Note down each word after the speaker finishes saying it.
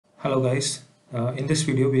Hello guys, in this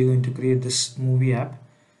video we are going to create this movie app.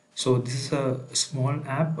 So this is a small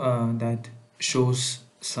app that shows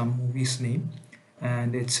some movie's name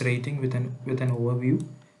and its rating with an overview,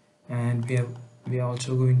 and we are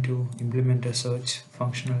also going to implement a search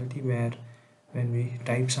functionality where when we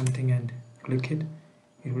type something and click it,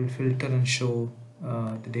 it will filter and show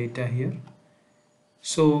the data here.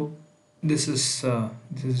 So this is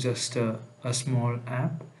just a small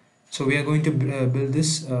app. So we are going to build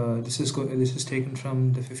this. This is taken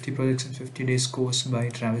from the 50 projects in 50 days course by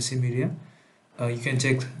Travis Media. You can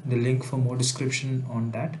check the link for more description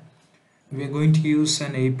on that. We are going to use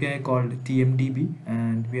an API called TMDB,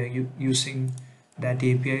 and we are using that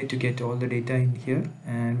API to get all the data in here,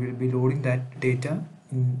 and we'll be loading that data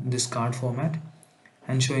in this card format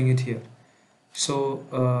and showing it here. So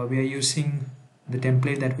we are using the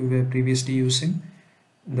template that we were previously using.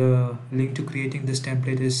 The link to creating this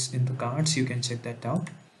template is in the cards. You can check that out.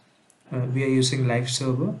 We are using live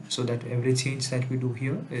server so that every change that we do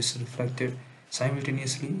here is reflected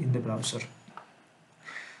simultaneously in the browser.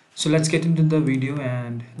 So let's get into the video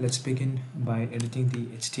and let's begin by editing the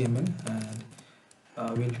HTML,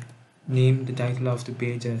 and we'll name the title of the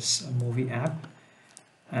page as a movie app.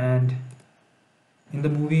 And in the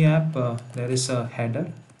movie app there is a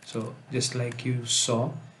header. So just like you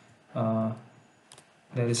saw,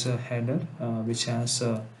 there is a header which has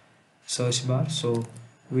a search bar. So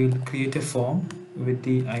we'll create a form with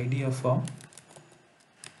the ID of form,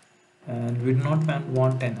 and we do not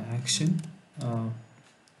want an action.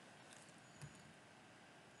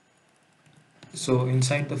 So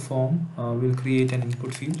inside the form we'll create an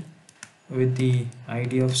input field with the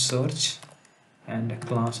ID of search and a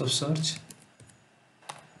class of search.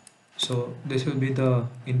 So this will be the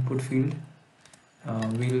input field.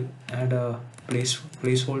 We'll add a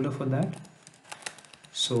placeholder for that.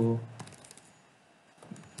 So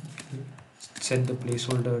set the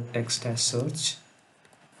placeholder text as search,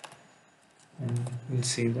 and we'll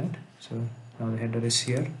save that. So now the header is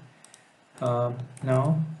here.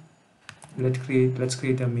 Now let's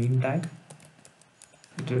create a main tag.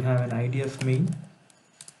 It will have an ID of main,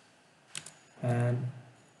 and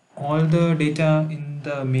all the data in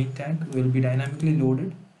the main tag will be dynamically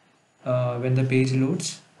loaded when the page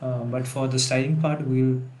loads, but for the styling part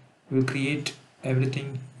we'll create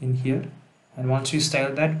everything in here, and once we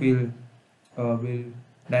style that we'll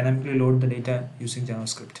dynamically load the data using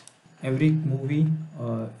JavaScript. Every movie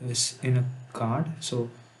is in a card, so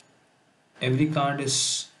every card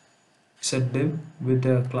is a div with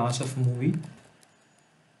the class of movie,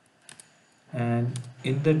 and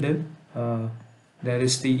in the div there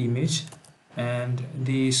is the image, and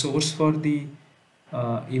the source for the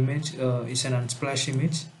image is an unsplash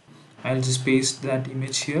image. I'll just paste that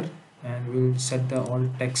image here, and we'll set the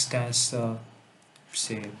alt text as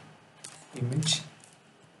say image.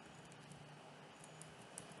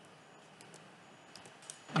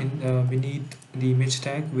 Beneath the image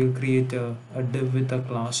tag we'll create a div with a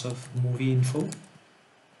class of movie info.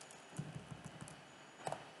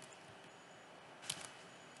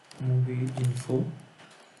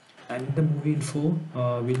 And in the movie info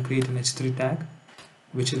we'll create an h3 tag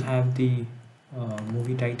which will have the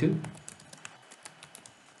movie title,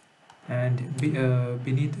 and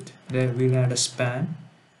beneath it there we'll add a span,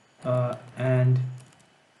 and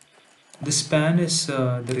the span is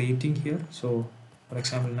the rating here. So for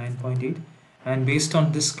example 9.8, and based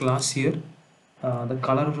on this class here the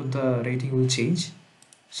color of the rating will change.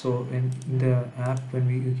 So in the app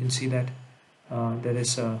you can see that there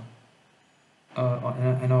is an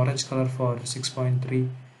orange color for 6.3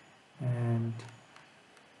 and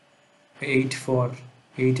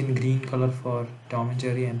 8 in green color for Tom and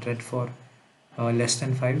Jerry, and red for less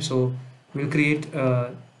than 5. So we'll create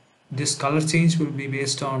this color change will be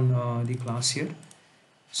based on the class here.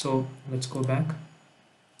 So let's go back,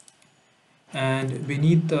 and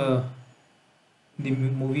beneath the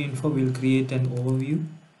movie info we'll create an overview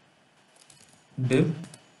div,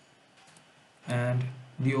 and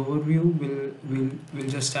the overview will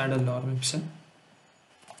just add a lorem ipsum,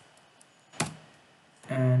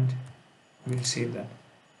 and we'll save that.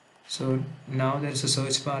 So now there's a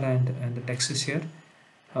search bar and the text is here.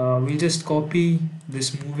 We'll just copy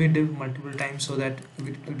this movie div multiple times so that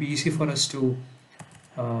it will be easy for us to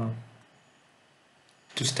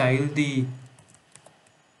style the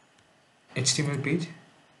HTML page.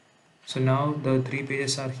 So now the 3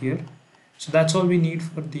 pages are here. So that's all we need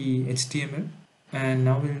for the HTML, and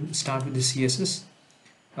now we'll start with the CSS.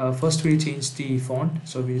 First we'll change the font.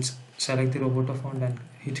 So we'll select the Roboto font and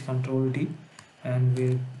hit Ctrl D, and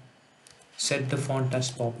we'll set the font as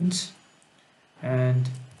Poppins and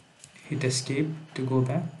hit escape to go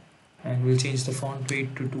back. and we'll change the font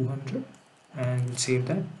weight to 200 and we'll save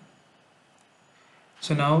that.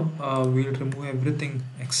 So now we'll remove everything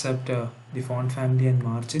except the font family and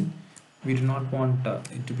margin. We do not want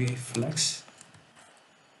it to be flex.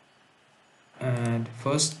 And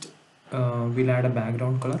first we'll add a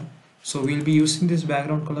background color. So we'll be using this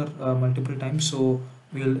background color multiple times, so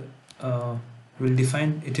we'll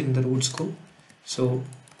define it in the root scope. So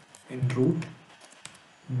in root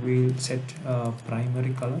we'll set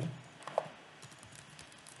primary color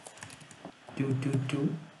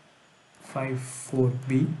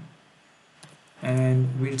 22254B,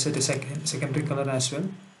 and we'll set a secondary color as well.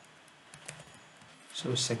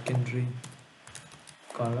 So secondary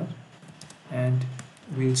color, and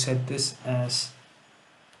we'll set this as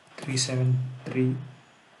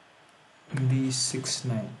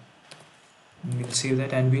 373B69. We'll save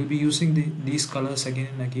that, and we'll be using these colors again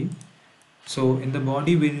and again. So in the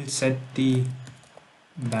body we'll set the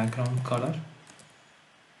background color,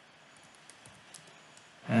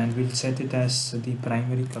 and we'll set it as the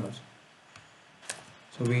primary color.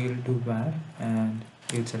 So we'll do var and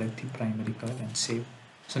we'll select the primary color and save.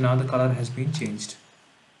 So now the color has been changed.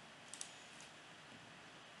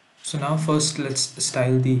 So now first let's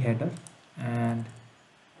style the header, and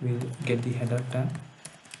we'll get the header tag.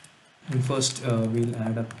 And first we'll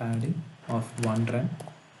add a padding of 1 rem.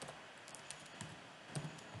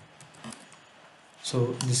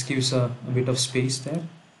 So this gives a bit of space there.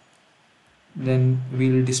 Then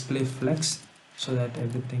we'll display flex so that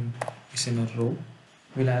everything is in a row.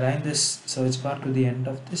 We'll align this search bar to the end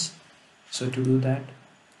of this. So to do that,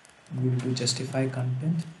 we'll do justify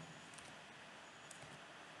content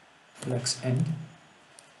flex end.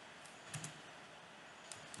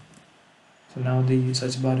 So now the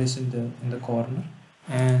search bar is in the corner,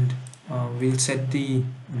 and we'll set the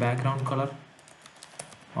background color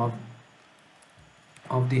of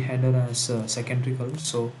the header as secondary color.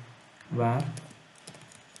 So var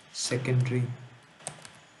secondary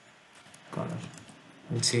color.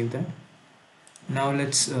 We'll save that. Now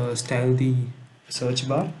let's style the search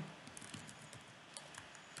bar.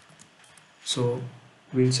 So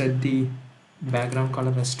we'll set the background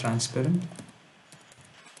color as transparent,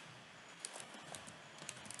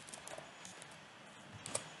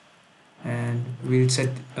 and we'll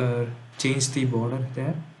change the border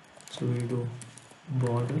there. So we'll do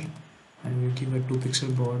border, and we'll give a 2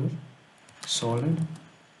 pixel border, solid,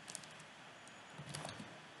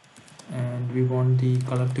 and we want the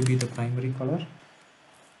color to be the primary color,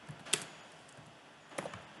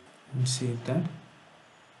 and save that.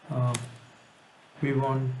 We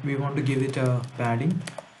want to give it a padding,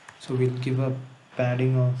 so we'll give a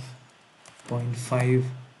padding of 0.5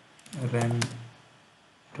 rem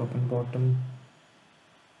top and bottom,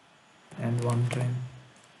 and 1 rem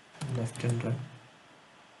left and right.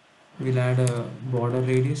 We'll add a border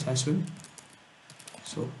radius as well.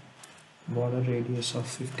 So border radius of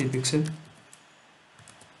 50 pixel.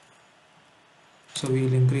 So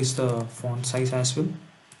we'll increase the font size as well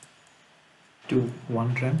to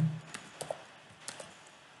 1 rem.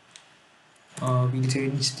 We'll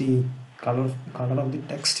change the color of the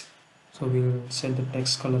text. So we'll set the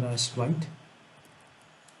text color as white.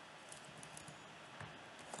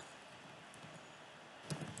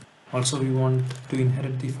 Also we want to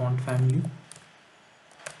inherit the font family.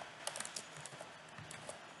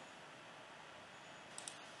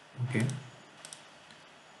 Okay.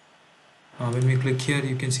 When we click here,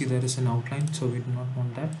 you can see there is an outline, so we do not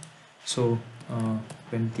want that. So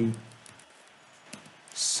when the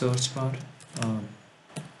search bar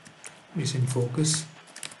is in focus,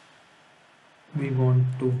 we want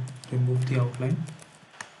to remove the outline.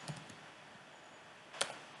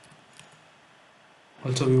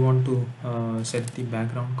 Also we want to set the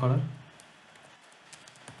background color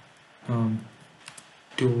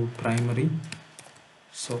to primary.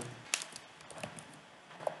 So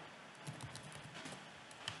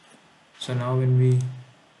now when we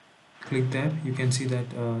click there, you can see that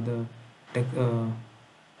the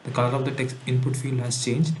color of the text input field has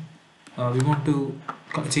changed. We want to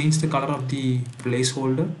change the color of the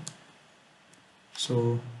placeholder.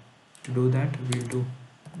 So to do that, we'll do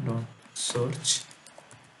dot search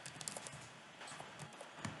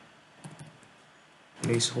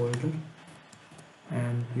placeholder,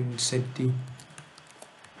 and we will set the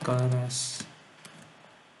color as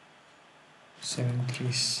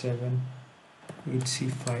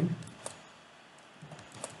 737HC5.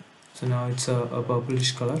 So now it's a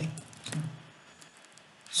purplish color.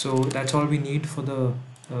 So that's all we need for the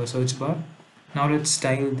search bar. Now let's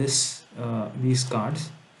style these cards.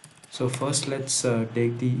 So first let's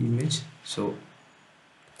take the image. So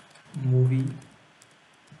movie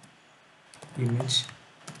image,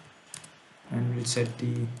 and we'll set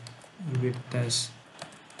the width as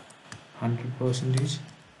 100%,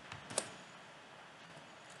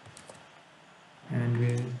 and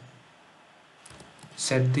we'll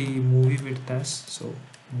set the movie width as, so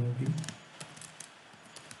movie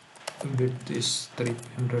width is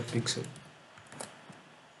 300 pixel.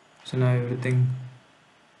 So now everything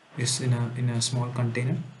is in a small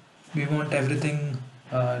container. We want everything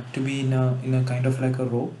to be in a kind of like a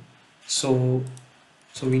row. So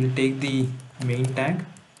we'll take the main tag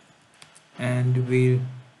and we'll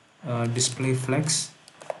display flex,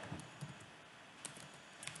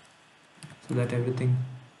 so that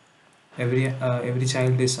every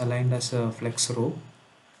child is aligned as a flex row.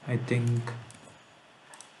 I think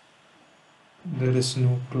there is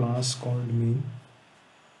no class called main,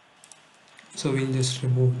 so we'll just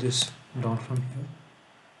remove this dot from here.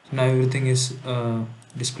 So now everything is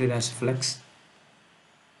displayed as flex,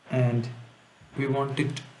 and we want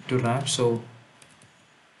it to wrap, so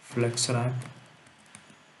flex wrap,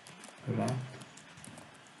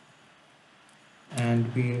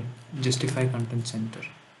 and we'll justify content center.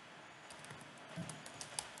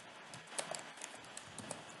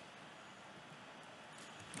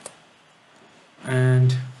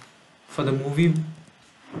 And for the movie,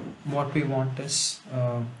 what we want is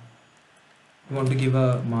we want to give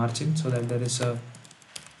a margin so that there is a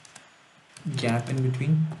gap in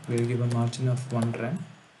between. We'll give a margin of 1 rem.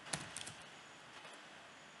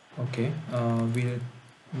 Okay, we'll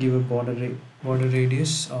give a border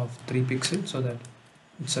radius of 3 pixels so that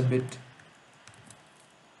it's a bit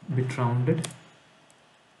rounded.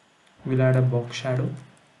 We'll add a box shadow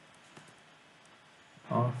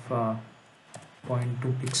of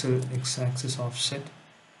 0.2 pixel x-axis offset,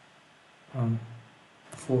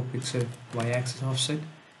 4 pixel y-axis offset,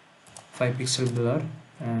 5 pixel blur,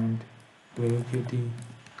 and we'll give the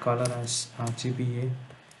color as RGBA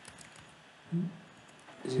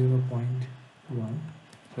 0.1.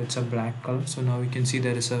 So it's a black color. So now we can see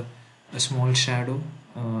there is a small shadow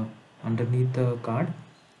underneath the card.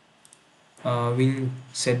 We'll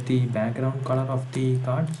set the background color of the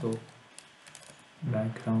card, so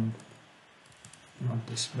background, not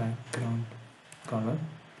this background color,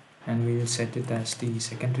 and we will set it as the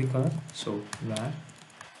secondary color, so var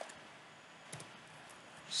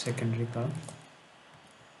secondary color.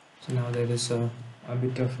 So now there is a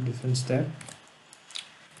bit of difference there.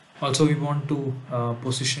 Also, we want to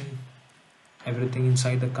position everything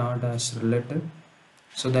inside the card as relative,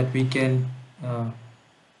 so that we can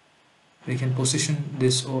position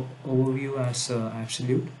this overview as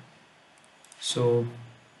absolute. So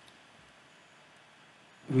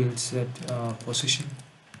we'll set position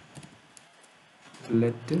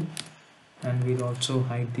relative, and we'll also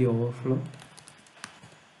hide the overflow.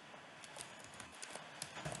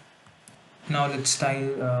 Now let's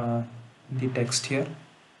style the text here.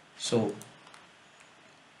 So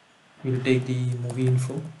we'll take the movie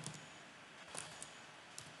info,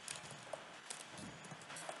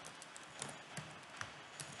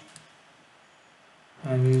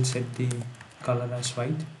 and we'll set the color as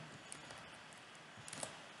white,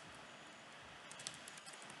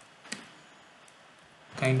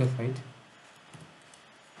 kind of white,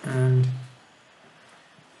 and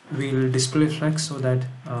we'll display flex so that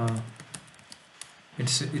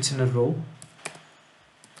it's in a row.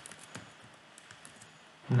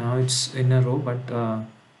 Now it's in a row, but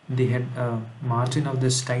the head margin of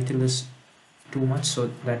this title is too much, so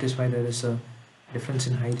that is why there is a difference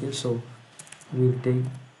in height here. So we'll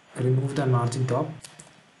remove the margin top.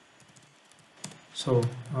 So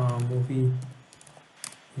movie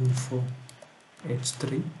info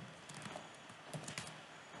h3,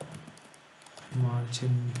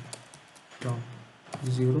 margin top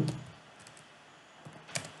 0.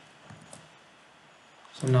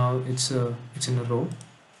 So now it's in a row.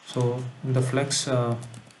 So in the flex,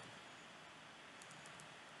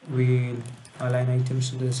 we'll align items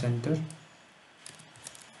to the center,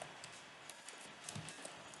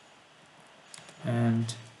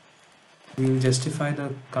 and we'll justify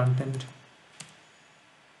the content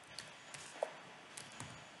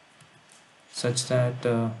such that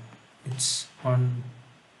it's on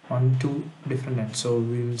two different ends. So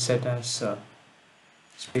we'll set as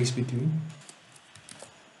space between.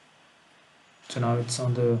 So now it's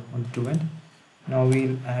on the two end. Now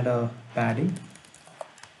we'll add a padding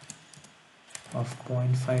of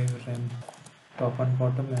 0.5 rem top and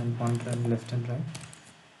bottom, and 1 rem left and right,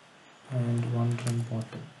 and 1 rem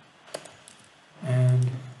bottom. And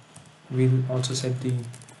we'll also set the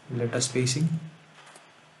letter spacing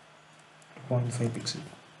to 0.5 pixel.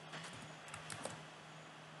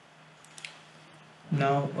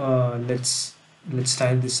 Now let's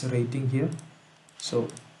style this rating here. So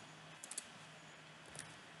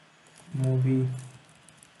movie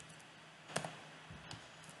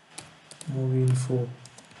info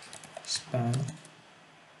span,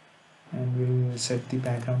 and we will set the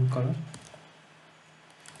background color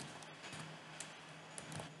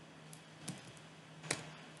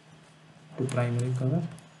to primary color,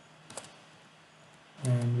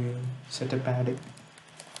 and we will set a padding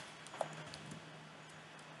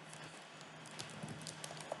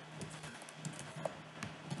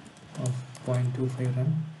of 0.25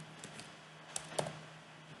 rem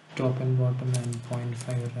top and bottom, and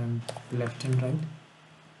 0.5 rem left and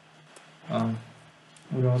right.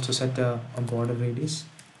 We'll also set a border radius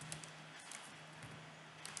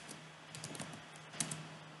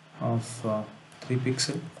of 3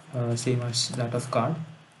 pixel, same as that of card.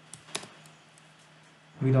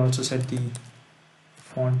 We'll also set the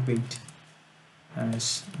font weight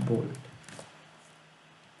as bold.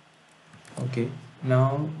 Okay,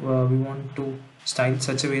 now we want to style it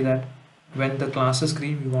such a way that when the class is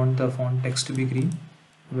green, we want the font text to be green.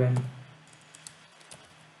 When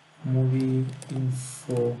movie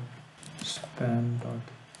info span dot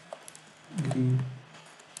green,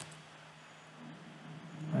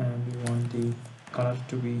 and we want the color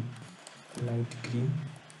to be light green.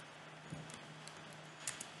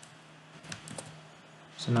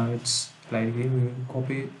 So now it's light green. We will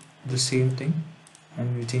copy the same thing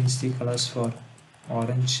and we change the colors for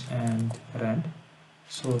orange and red.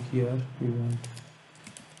 So here we want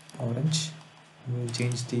orange. We will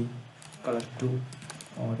change the color to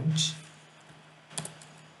orange,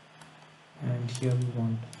 and here we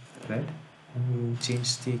want red, and we will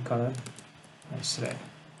change the color as red.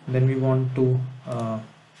 Then we want to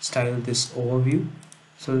style this overview.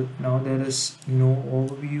 So now there is no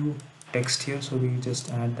overview text here, so we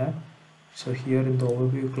just add that. So here in the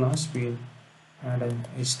overview class we'll add an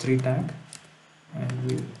h3 tag,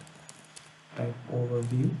 and we'll type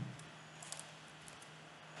overview.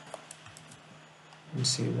 We'll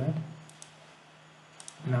save that.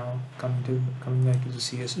 Now coming back to the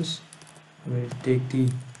CSS, we'll take the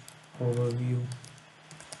overview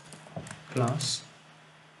class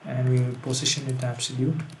and we will position it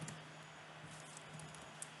absolute.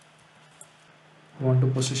 We want to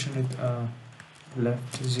position it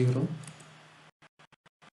left 0,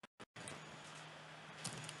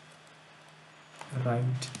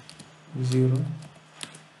 right 0,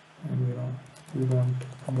 and we want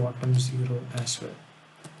bottom 0 as well.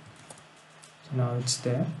 So now it's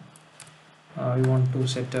there. We want to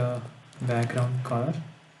set a background color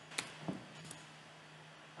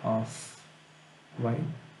of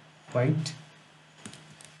white.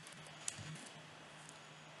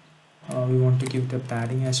 We want to give the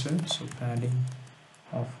padding as well, so padding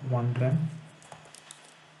of 1 rem.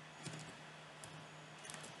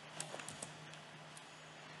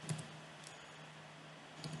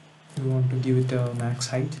 We want to give it a max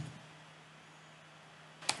height,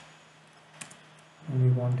 and we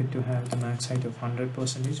want it to have the max height of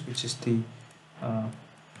 100%, which is the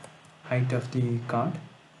height of the card.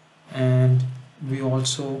 And we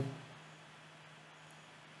also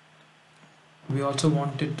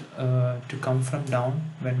want it to come from down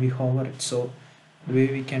when we hover it. So the way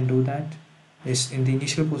we can do that is in the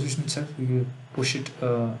initial position itself we will push it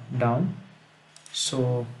down.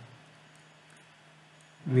 So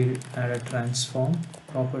we'll add a transform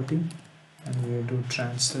property, and we'll do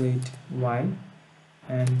translate y,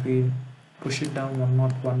 and we'll push it down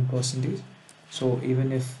 101%. So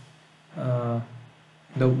even if the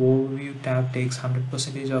overview tab takes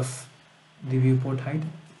 100% of the viewport height,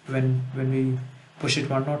 when we push it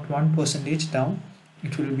 101% down,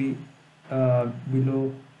 it will be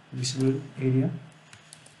below visible area.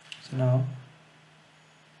 So now,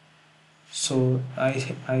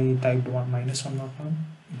 I typed -101.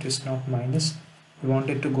 It is not minus. We want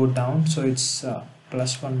it to go down, so it's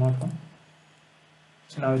 +101.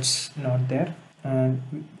 So now it's not there, and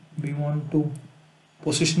we want to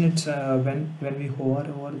position it when we hover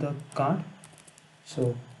over the card.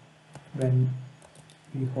 So when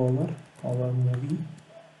we hover over movie,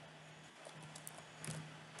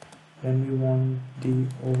 then we want the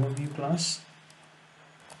overview class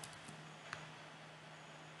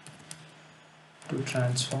to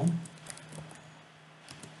transform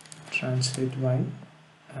translate y,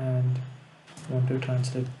 and want to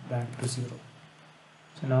translate back to 0.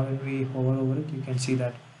 So now when we hover over it, you can see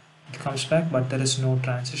that it comes back, but there is no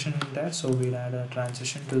transition in there, so we'll add a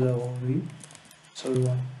transition to the overview. So we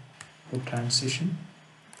want to transition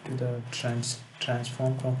to the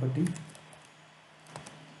transform property,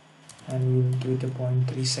 and we will give it a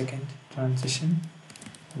 0.3 second transition,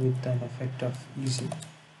 with an effect of easy.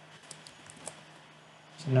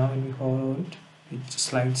 So now when we hover over it, it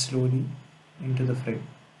slides slowly into the frame.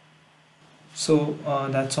 So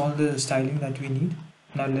that's all the styling that we need.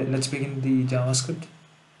 Now let's begin the JavaScript.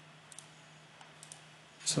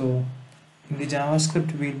 So in the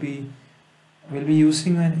JavaScript we'll be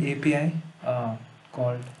using an API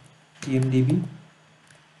called TMDB,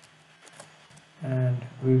 and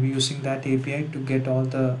we'll be using that API to get all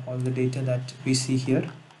the data that we see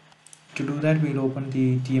here. To do that, we'll open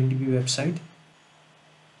the TMDB website.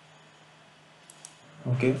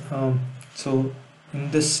 Okay, so in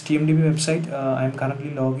this TMDB website, I'm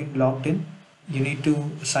currently logged in. You need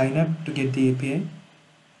to sign up to get the API.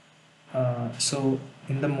 So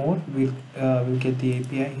in the more, we'll get the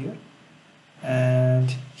API here,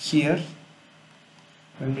 and here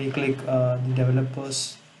when we click the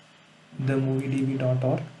developers the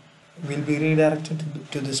moviedb.org, we'll be redirected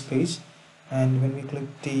to this page. And when we click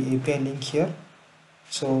the API link here,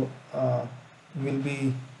 so we'll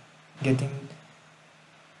be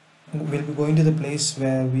going to the place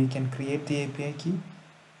where we can create the API key.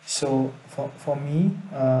 So for me,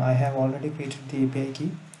 I have already created the API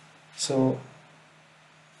key, so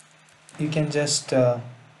you can just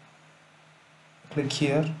click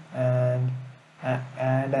here and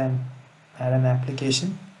add an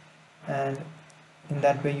application, and in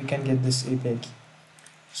that way you can get this API key.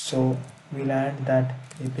 So we'll add that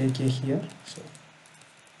API key here. So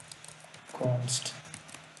const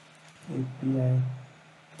API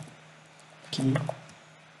key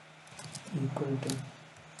equal to,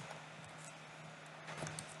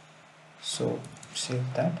 so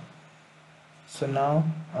save that. So now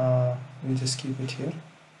we just keep it here.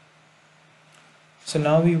 So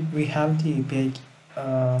now we have the API key.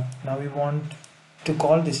 Now we want to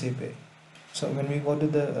call this API. So when we go to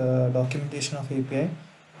the documentation of API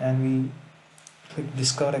and we click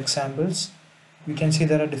discover examples, we can see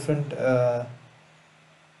there are different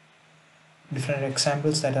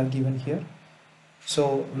examples that are given here.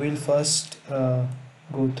 So we'll first go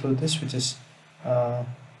through this, which is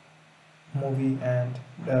movie, and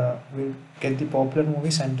we'll get the popular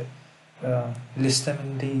movies and list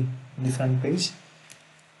them in the front page.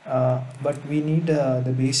 But we need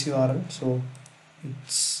the base URL, so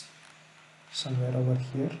it's somewhere over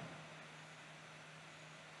here.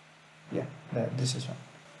 Yeah, this is one.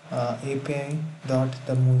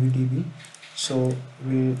 API.themoviedb. So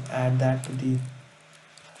we'll add that to the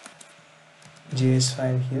JS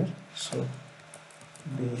file here. So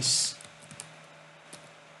base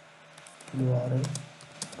URL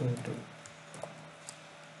go to.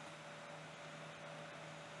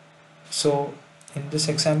 So in this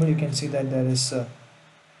example, you can see that there is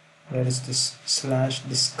this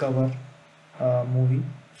 /discover movie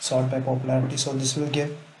sort by popularity. So this will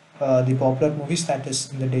give the popular movies that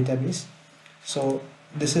is in the database. So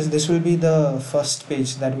this will be the first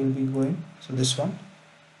page that will be going. So this one.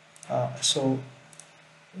 So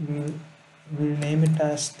we'll name it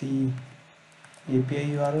as the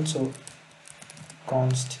API URL. So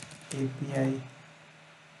const API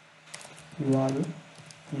URL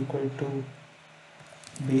equal to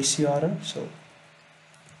base URL. So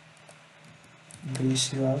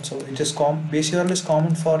base URL. So it is base URL is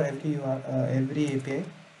common for every API,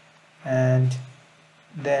 and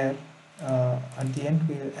there at the end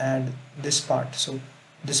we'll add this part. So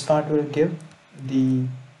this part will give the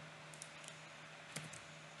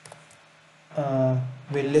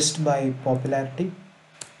we'll list by popularity.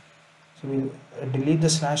 So we'll delete the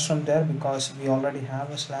slash from there because we already have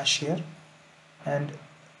a slash here, and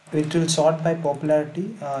it will sort by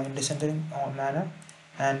popularity in descending manner.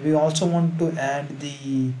 And we also want to add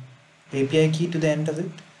the API key to the end of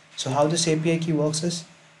it. So how this API key works is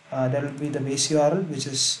there will be the base URL, which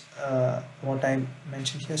is what I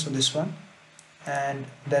mentioned here, so this one, and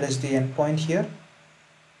there is the endpoint here,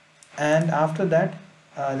 and after that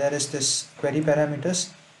there is this query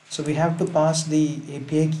parameters. So we have to pass the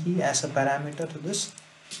API key as a parameter to this.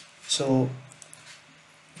 So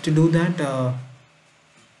to do that,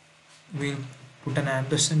 we'll put an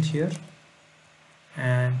ampersand here,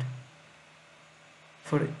 and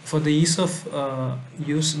for the ease of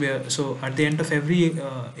use, so at the end of every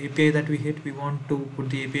API that we hit, we want to put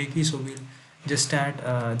the API key. So we'll just add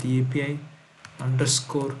the API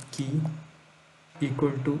underscore key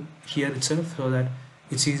equal to here itself, so that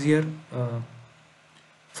it's easier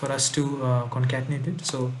for us to concatenate it.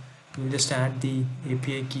 So we'll just add the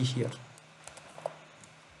API key here,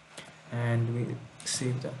 and we'll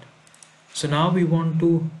save that. So now we want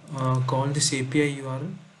to call this API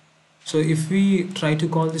URL. So if we try to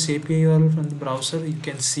call this API URL from the browser, you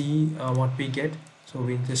can see what we get. So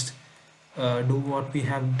we'll just do what we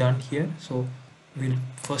have done here. So we'll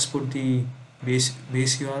first put the base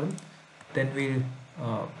URL, then we'll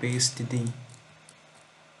paste the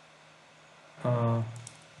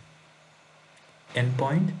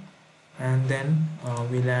endpoint, and then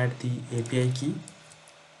we'll add the API key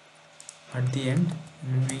at the end,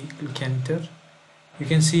 and we click enter. You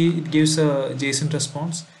can see it gives a JSON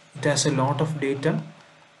response. It has a lot of data,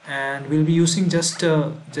 and we'll be using just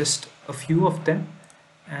a few of them,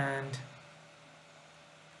 and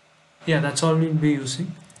yeah, that's all we'll be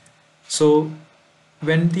using. So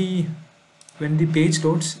when the page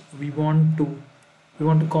loads, we want to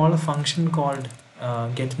call a function called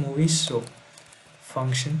get movies. So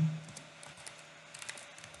function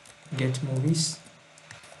get movies,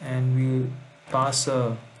 and we'll pass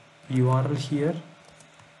a URL here,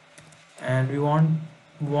 and we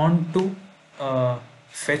want to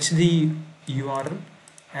fetch the URL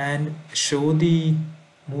and show the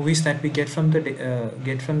movies that we get from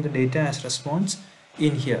the data as response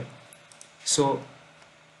in here. So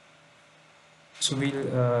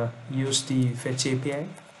we'll use the fetch API,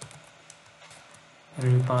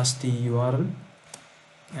 and we'll pass the URL,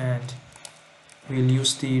 and we'll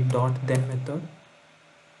use the .then method.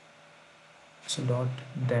 So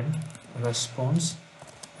 .then response,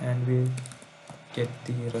 and we'll get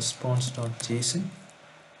the response.json,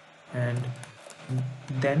 and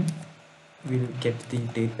then we'll get the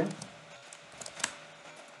data.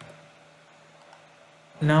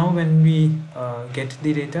 Now when we get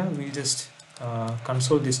the data, we'll just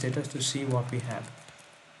console this data to see what we have.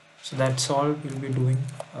 So that's all we'll be doing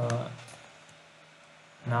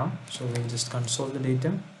now. So we'll just console the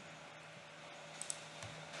data,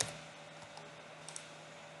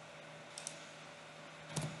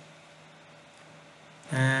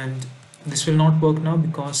 and this will not work now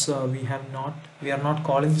because we are not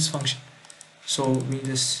calling this function. So we'll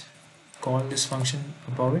just call this function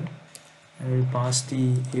above it, and we'll pass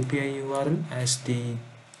the API URL as the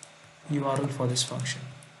URL for this function,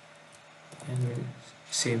 and we'll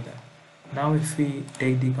save that. Now if we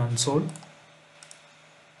take the console,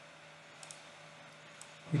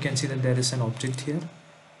 you can see that there is an object here,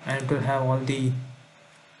 and it will have all the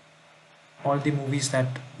movies that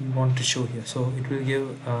we want to show here. So it will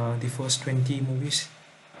give the first 20 movies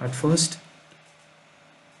at first.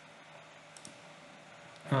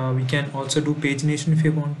 We can also do pagination if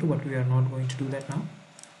you want to, but we are not going to do that now.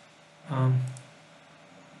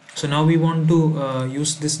 So now we want to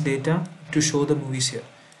use this data to show the movies here.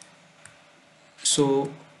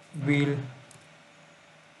 So we'll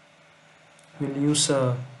use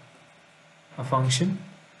a function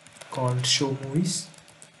called show movies,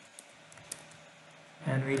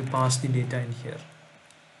 and we'll pass the data in here,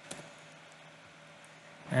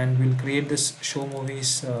 and we'll create this show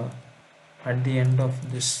movies at the end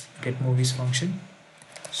of this get movies function.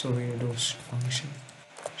 So we'll do function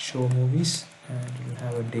show movies, and we'll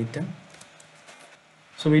have a data.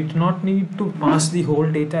 So we do not need to pass the whole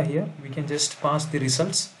data here, we can just pass the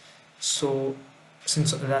results. So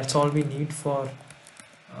since that's all we need for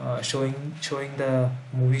showing the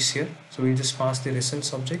movies here, so we just pass the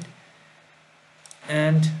results object,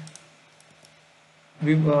 and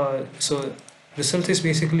we so results is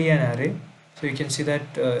basically an array. So you can see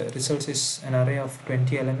that results is an array of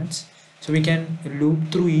 20 elements. So we can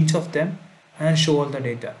loop through each of them and show all the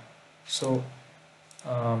data. So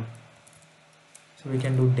we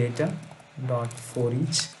can do data dot for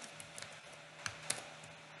each,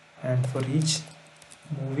 and for each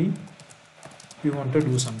movie we want to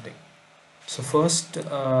do something. So first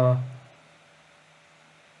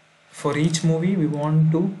for each movie we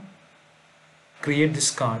want to create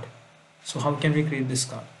this card. So how can we create this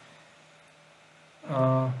card?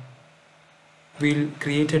 We'll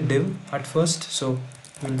create a div at first. So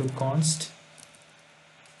we'll do const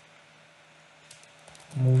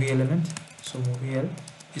movie element. So movie L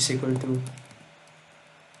is equal to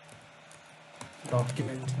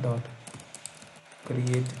document dot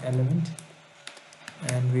create element,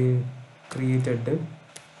 and we'll create a div,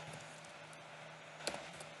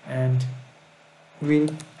 and we'll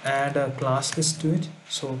add a class list to it.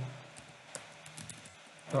 So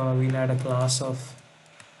we'll add a class of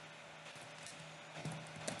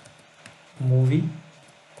movie,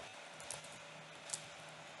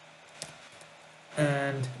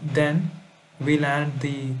 and then we'll add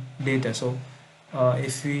the data. So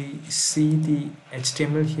if we see the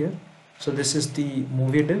HTML here, so this is the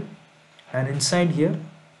movie div, and inside here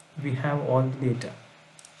we have all the data.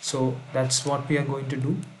 So that's what we are going to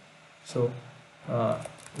do. So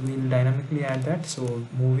we'll dynamically add that. So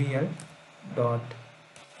movie L dot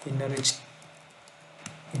inner HTML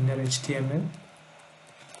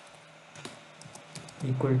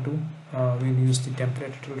equal to, we'll use the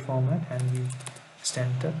template literal format and we'll just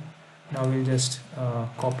enter. Now we'll just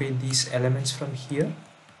copy these elements from here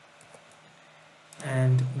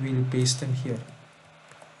and we'll paste them here,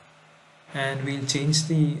 and we'll change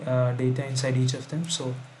the data inside each of them.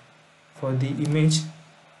 So for the image,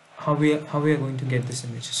 how we are going to get this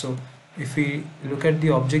image. So if we look at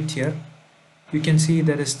the object here, you can see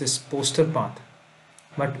there is this poster path,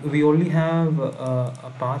 but we only have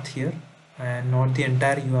a path here and not the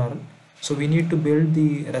entire URL. So we need to build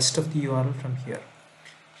the rest of the URL from here.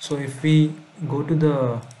 So if we go to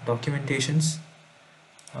the documentations,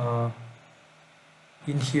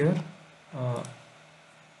 in here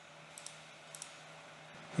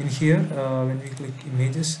when we click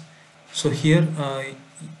images, so here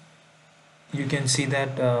you can see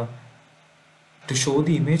that to show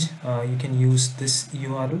the image you can use this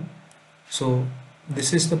URL. So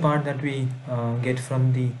this is the part that we get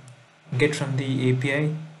from the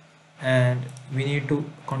API, and we need to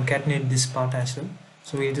concatenate this part as well.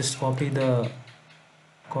 So we just copy the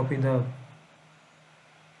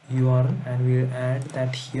URL and we'll add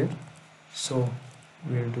that here. So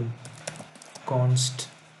we'll do const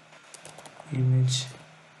image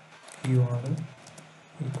URL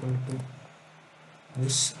equal to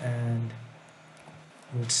this, and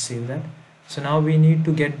we'll save that. So now we need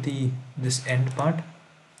to get this end part.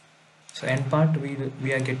 So end part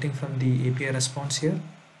we are getting from the API response here.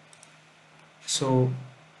 So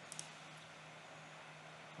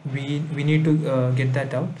we need to get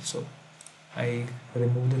that out. So I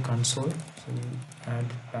remove the console, so we add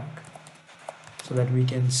it back so that we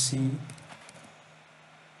can see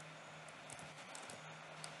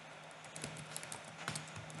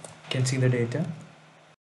the data.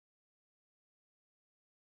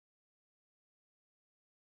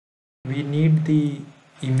 We need the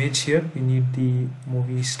image here, we need the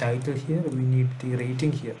movie's title here, we need the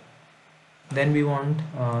rating here, then we want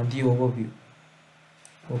the overview.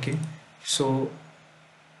 Okay, so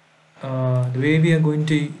the way we are going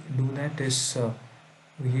to do that is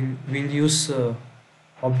we'll use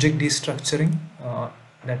object destructuring,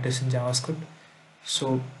 that is in JavaScript.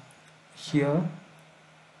 So here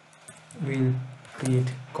we'll create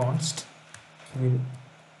const, we'll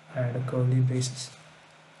add a curly braces,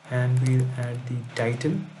 and we'll add the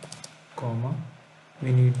title, comma,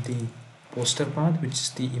 we need the poster path, which is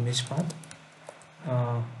the image path,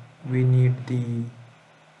 we need the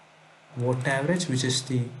vote average, which is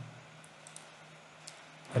the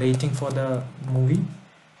rating for the movie,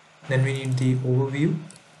 then we need the overview,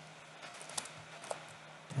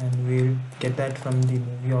 and we'll get that from the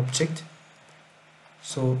movie object,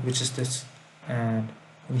 so which is this, and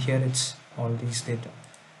in here it's all these data.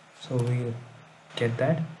 So we'll get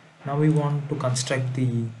that. Now we want to construct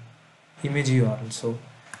the image URL, so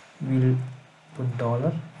we'll put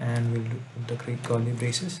dollar and we'll put the curly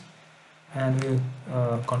braces, and we'll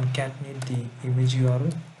concatenate the image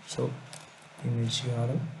URL. So image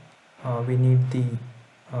URL, we need the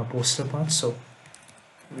poster path, so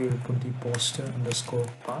we'll put the poster underscore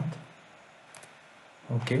path.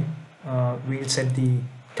 Okay, we'll set the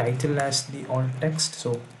title as the alt text,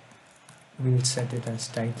 so we'll set it as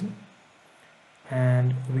title,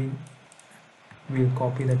 and we'll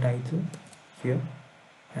copy the title here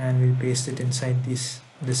and we'll paste it inside this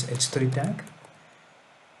h3 tag.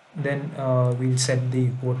 Then we'll set the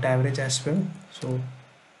vote average as well, so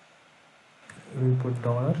we'll put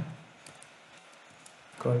dollar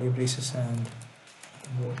curly braces and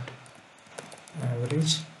vote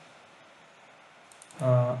average,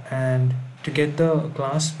 and to get the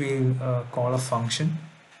class we'll call a function,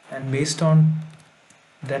 and based on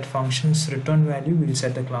that function's return value we'll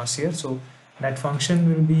set the class here. So that function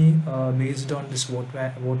will be based on this vote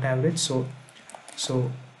average. So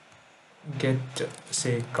get,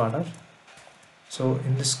 say, color. So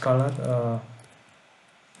in this color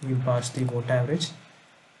we'll pass the vote average.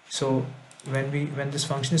 So when this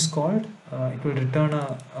function is called, it will return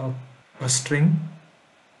a string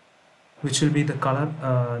which will be the color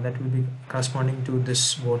that will be corresponding to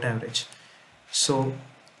this vote average. So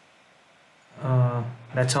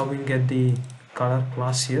that's how we'll get the color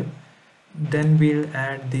class here. Then we'll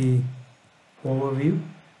add the overview,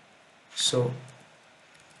 so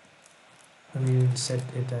we'll set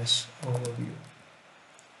it as overview.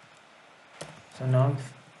 So now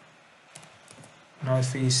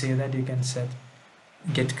if we say that, you can set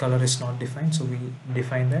get color is not defined, so we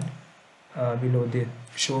define that below the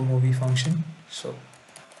show movie function. So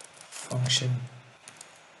function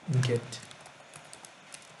get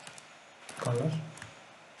color,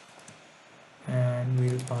 and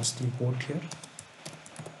we'll pass the vote here,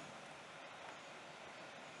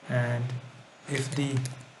 and if the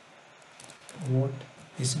vote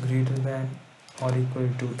is greater than or equal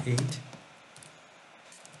to 8,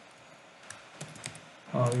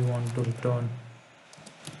 we want to return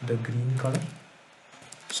the green color,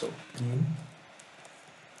 so green.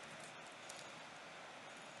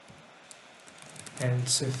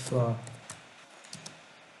 Else if the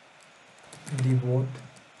vote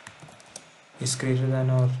is greater than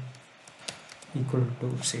or equal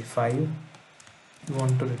to say 5, we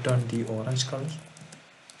want to return the orange color,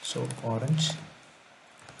 so orange,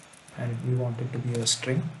 and we want it to be a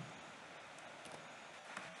string.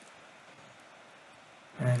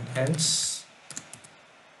 And else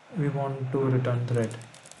we want to return the red.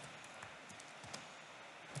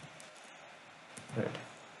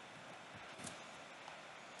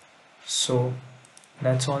 So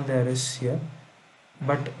that's all there is here,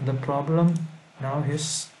 but the problem now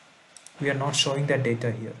is we are not showing that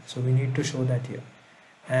data here, so we need to show that here.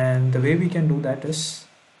 And the way we can do that is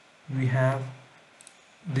we have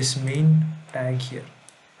this main tag here,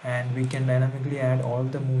 and we can dynamically add all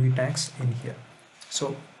the movie tags in here.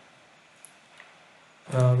 So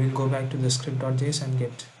we'll go back to the script.js and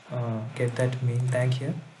get that main tag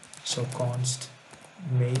here. So const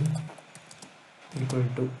main equal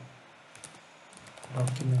to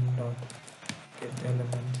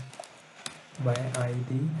document.getElement by id,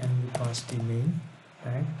 and we pass the main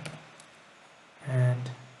tag. And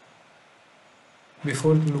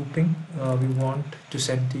before looping, we want to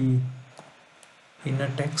set the inner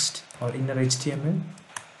text or inner HTML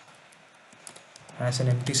as an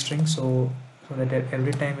empty string, so that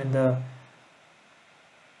every time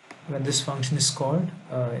when this function is called,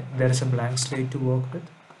 there is a blank slate to work with.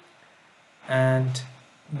 And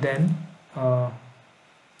then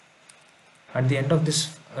at the end of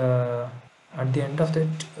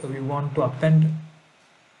that, we want to append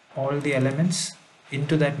all the elements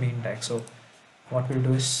into that main tag. So what we'll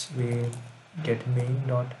do is we'll get main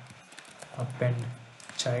dot append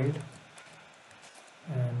child,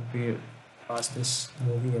 and we'll pass this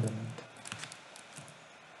movie element.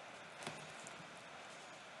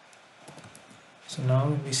 So now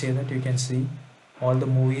when we say that, you can see all the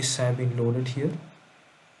movies have been loaded here,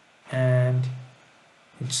 and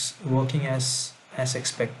it's working as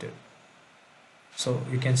expected. So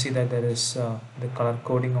you can see that there is the color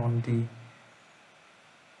coding on the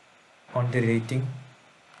rating,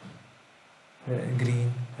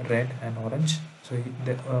 green, red and orange. So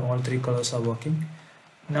all three colors are working.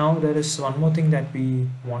 Now there is one more thing that we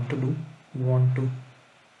want to do. We want to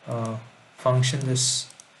function this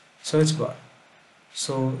search bar.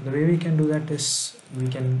 So the way we can do that is we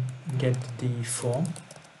can get the form.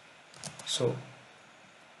 So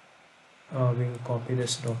we'll copy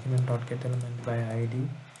this document.getElement by id,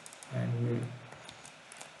 and we'll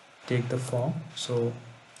take the form. So,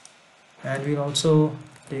 and we'll also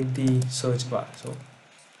take the search bar. So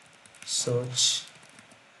search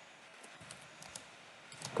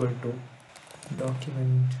equal to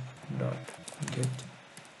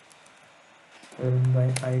document.getElement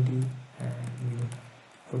by id, and we'll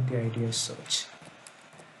put the id as search.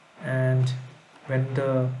 And when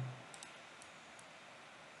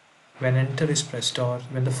enter is pressed, or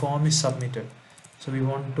when the form is submitted, so we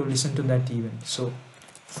want to listen to that event. So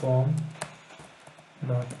form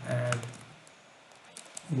dot add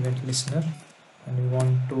event listener, and we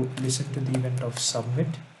want to listen to the event of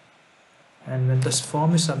submit. And when this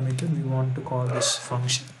form is submitted, we want to call this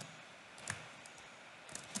function.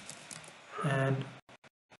 And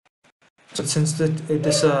so since it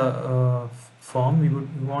is a form, we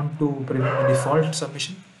want to prevent the default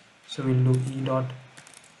submission, so we'll do e dot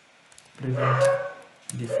prevent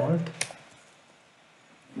default,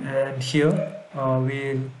 and here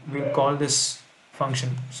we'll call this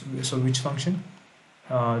function. So which function?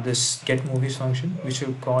 This get movies function, which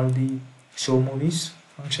will call the show movies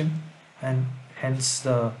function, and hence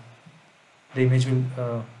the image will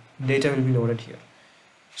data will be loaded here.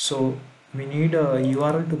 So we need a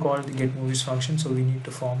URL to call the get movies function, so we need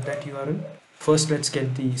to form that URL. First let's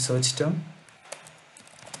get the search term,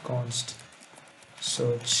 const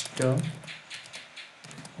search term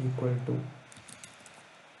equal to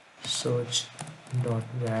search dot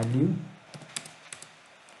value.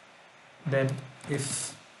 Then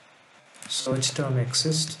if search term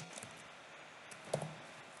exists,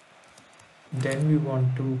 then we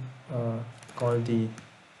want to call the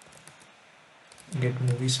get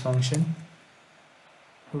movies function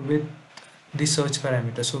with the search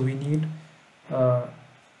parameter. So we need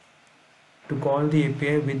to call the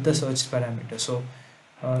API with the search parameter. So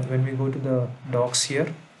when we go to the docs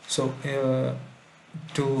here, so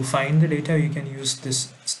to find the data, you can use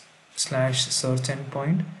this /search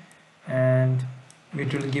endpoint, and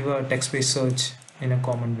it will give a text-based search in a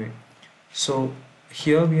common way. So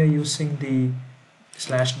here we are using the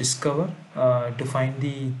 /discover to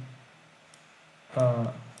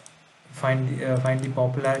uh, find the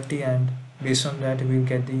popularity, and based on that we will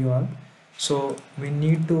get the URL. So we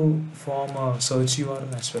need to form a search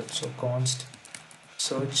URL as well. So const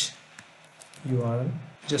search URL,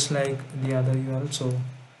 just like the other URL. So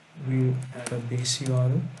we'll add a base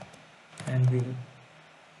URL and we'll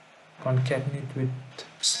concatenate with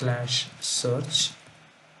 /search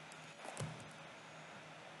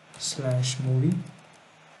 /movie,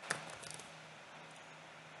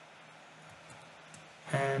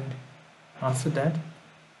 and after that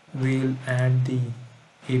we'll add the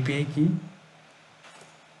API key.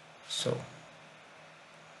 So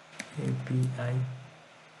API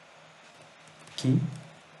key,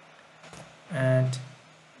 and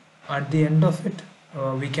at the end of it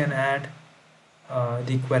we can add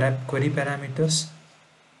the query parameters,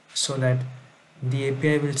 so that the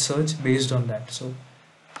API will search based on that. So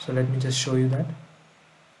let me just show you that.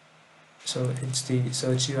 So it's the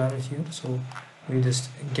search URL here. So we just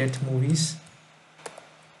get movies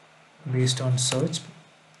based on search,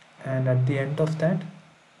 and at the end of that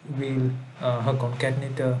we'll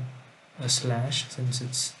concatenate a slash, since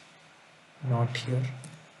it's not here,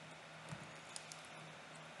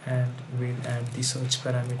 and we'll add the search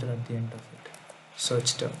parameter at the end of it,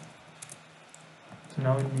 search term. So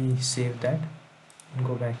now when we save that and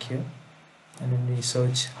go back here, and when we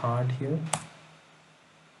search hard here,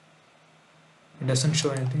 it doesn't show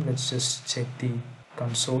anything. Let's just check the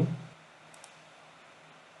console.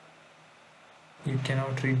 You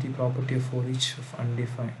cannot read the property of for each of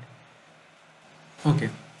undefined. Okay,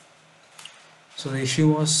 so the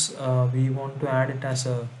issue was we want to add it as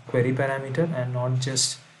a query parameter and not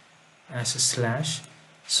just as a slash.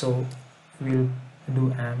 So we'll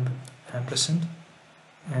do ampersand,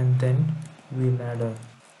 and then we'll add a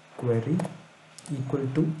query equal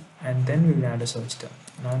to, and then we'll add a search term.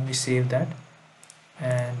 Now we save that,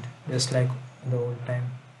 and just like the old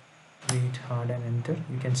time, we hit hard and enter.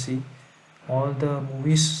 You can see all the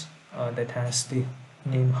movies that has the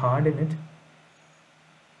name hard in it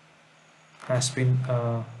has been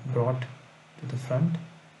brought to the front,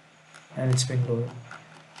 and it's been loaded.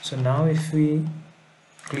 So now if we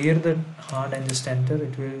clear the hard and just enter,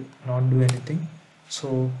 it will not do anything,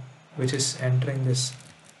 so which is entering this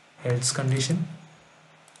else condition.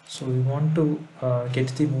 So we want to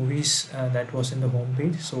get the movies that was in the home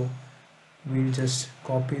page. So we'll just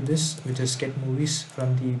copy this. We just get movies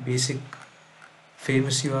from the basic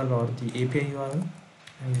famous URL or the API URL,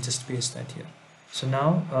 and we just paste that here. So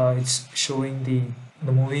now it's showing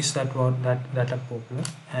the movies that are popular,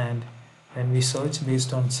 and when we search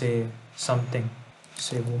based on say something,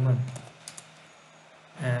 say woman,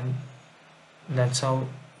 and that's how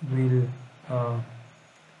we'll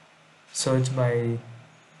search by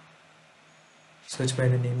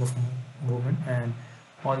the name of woman, and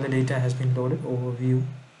all the data has been loaded, overview,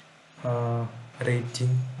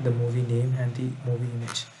 rating, the movie name, and the movie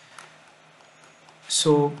image.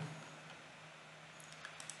 So,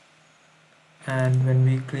 and when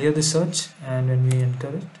we clear the search and when we enter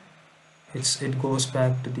it, it goes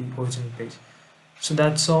back to the original page. So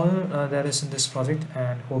that's all there is in this project,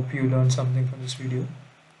 and hope you learned something from this video.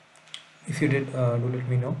 If you did, do let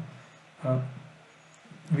me know.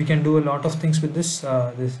 We can do a lot of things with this.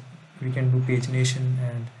 We can do pagination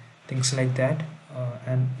and things like that,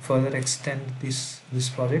 and further extend this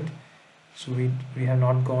project. So we have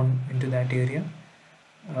not gone into that area.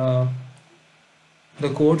 The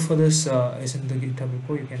code for this is in the GitHub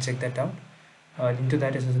repo. You can check that out. Link to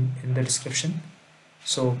that is in the description.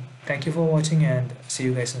 So thank you for watching, and see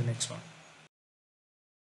you guys in the next one.